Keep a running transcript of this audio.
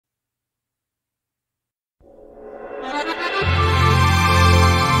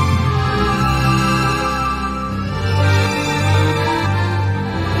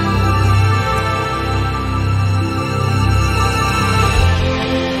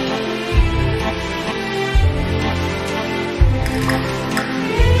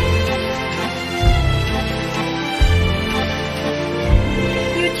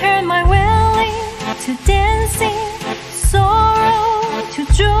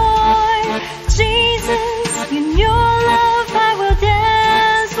Jesus, in your love I will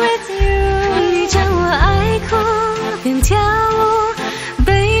dance with you. 你将我爱哭变跳舞，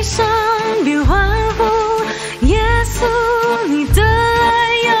悲伤变欢呼。耶稣，你的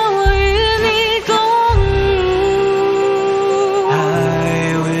爱要我与你共舞。I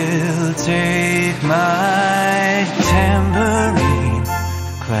will take my tambourine,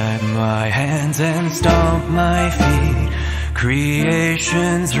 clap my hands and stomp my feet.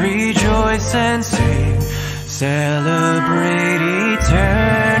 Creations rejoice and sing, celebrate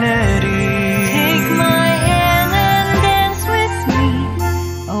eternity. Take my hand and dance with me.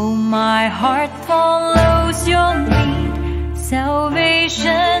 Oh, my heart follows your lead. Salvation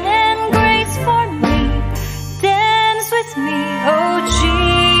and grace for me. Dance with me, oh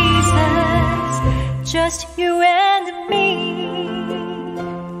Jesus, just you and me.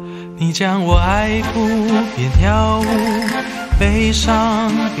 你将我爱哭变跳舞，悲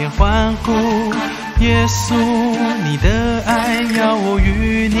伤变欢呼。耶稣，你的爱要我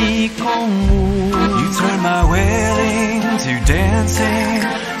与你共舞。You turn my wailing to dancing,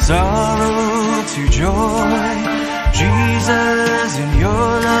 sorrow to joy. Jesus, in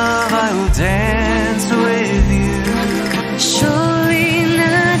your love I will dance with you. 手里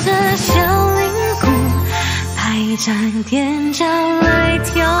拿着小铃鼓，拍掌踮脚来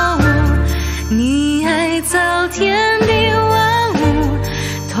跳舞。你爱造天地万物，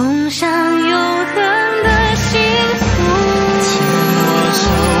同享永恒的幸福。牵我手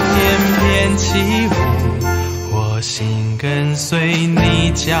翩翩起舞，我心跟随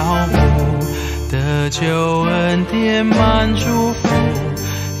你脚步，得救恩典满祝福。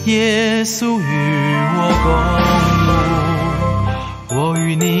耶稣与我共舞，我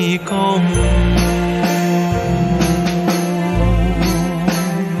与你共舞。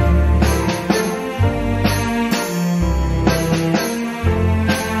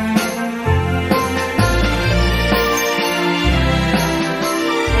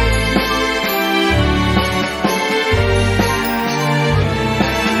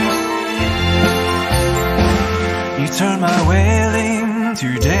Turn my wailing to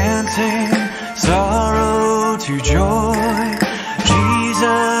dancing, sorrow to joy.